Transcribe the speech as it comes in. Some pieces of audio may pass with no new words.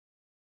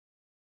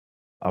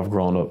I've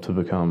grown up to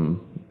become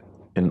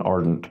an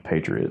ardent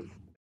patriot.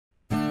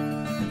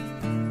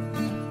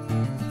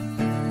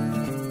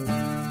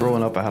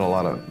 Growing up, I had a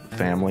lot of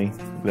family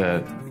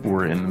that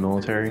were in the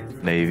military,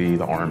 Navy,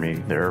 the Army,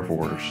 the Air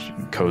Force,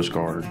 Coast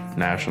Guard,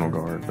 National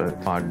Guard.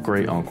 But my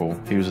great uncle,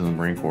 he was in the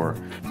Marine Corps.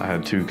 I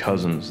had two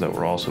cousins that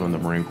were also in the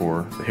Marine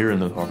Corps. Hearing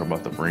them talk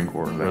about the Marine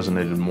Corps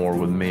resonated more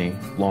with me.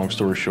 Long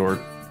story short,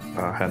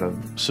 I had a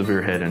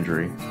severe head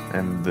injury,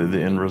 and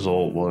the end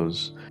result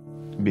was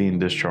being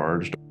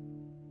discharged.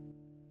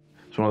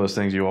 It's one of those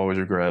things you always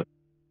regret,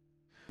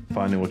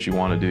 finding what you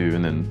want to do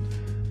and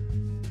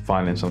then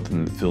finding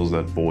something that fills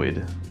that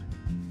void.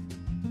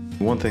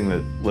 One thing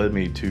that led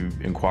me to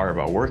inquire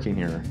about working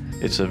here,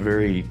 it's a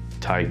very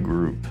tight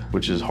group,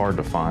 which is hard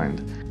to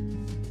find.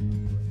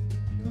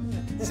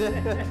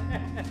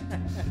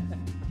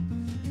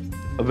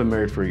 I've been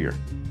married for a year.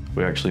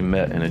 We actually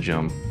met in a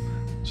gym,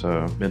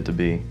 so meant to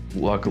be.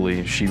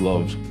 Luckily, she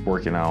loves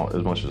working out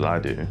as much as I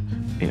do.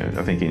 You know,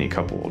 I think any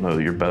couple will know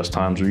that your best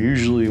times are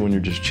usually when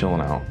you're just chilling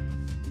out.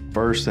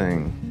 First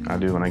thing I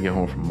do when I get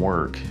home from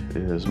work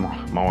is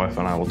my wife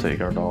and I will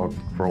take our dog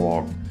for a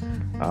walk.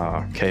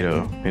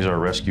 Cato, he's our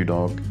rescue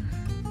dog.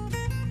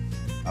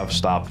 I've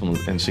stopped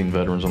and seen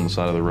veterans on the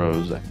side of the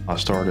roads. I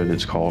started,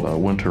 it's called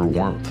Winter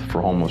Warmth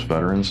for Homeless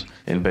Veterans.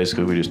 And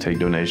basically we just take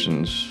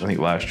donations. I think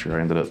last year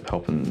I ended up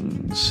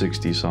helping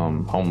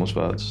 60-some homeless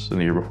vets. And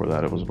the year before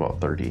that it was about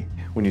 30.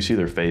 When you see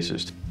their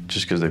faces,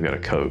 just because they've got a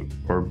coat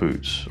or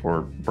boots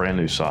or brand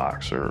new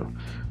socks or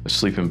a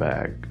sleeping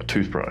bag, a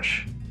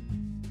toothbrush,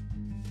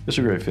 it's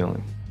a great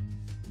feeling.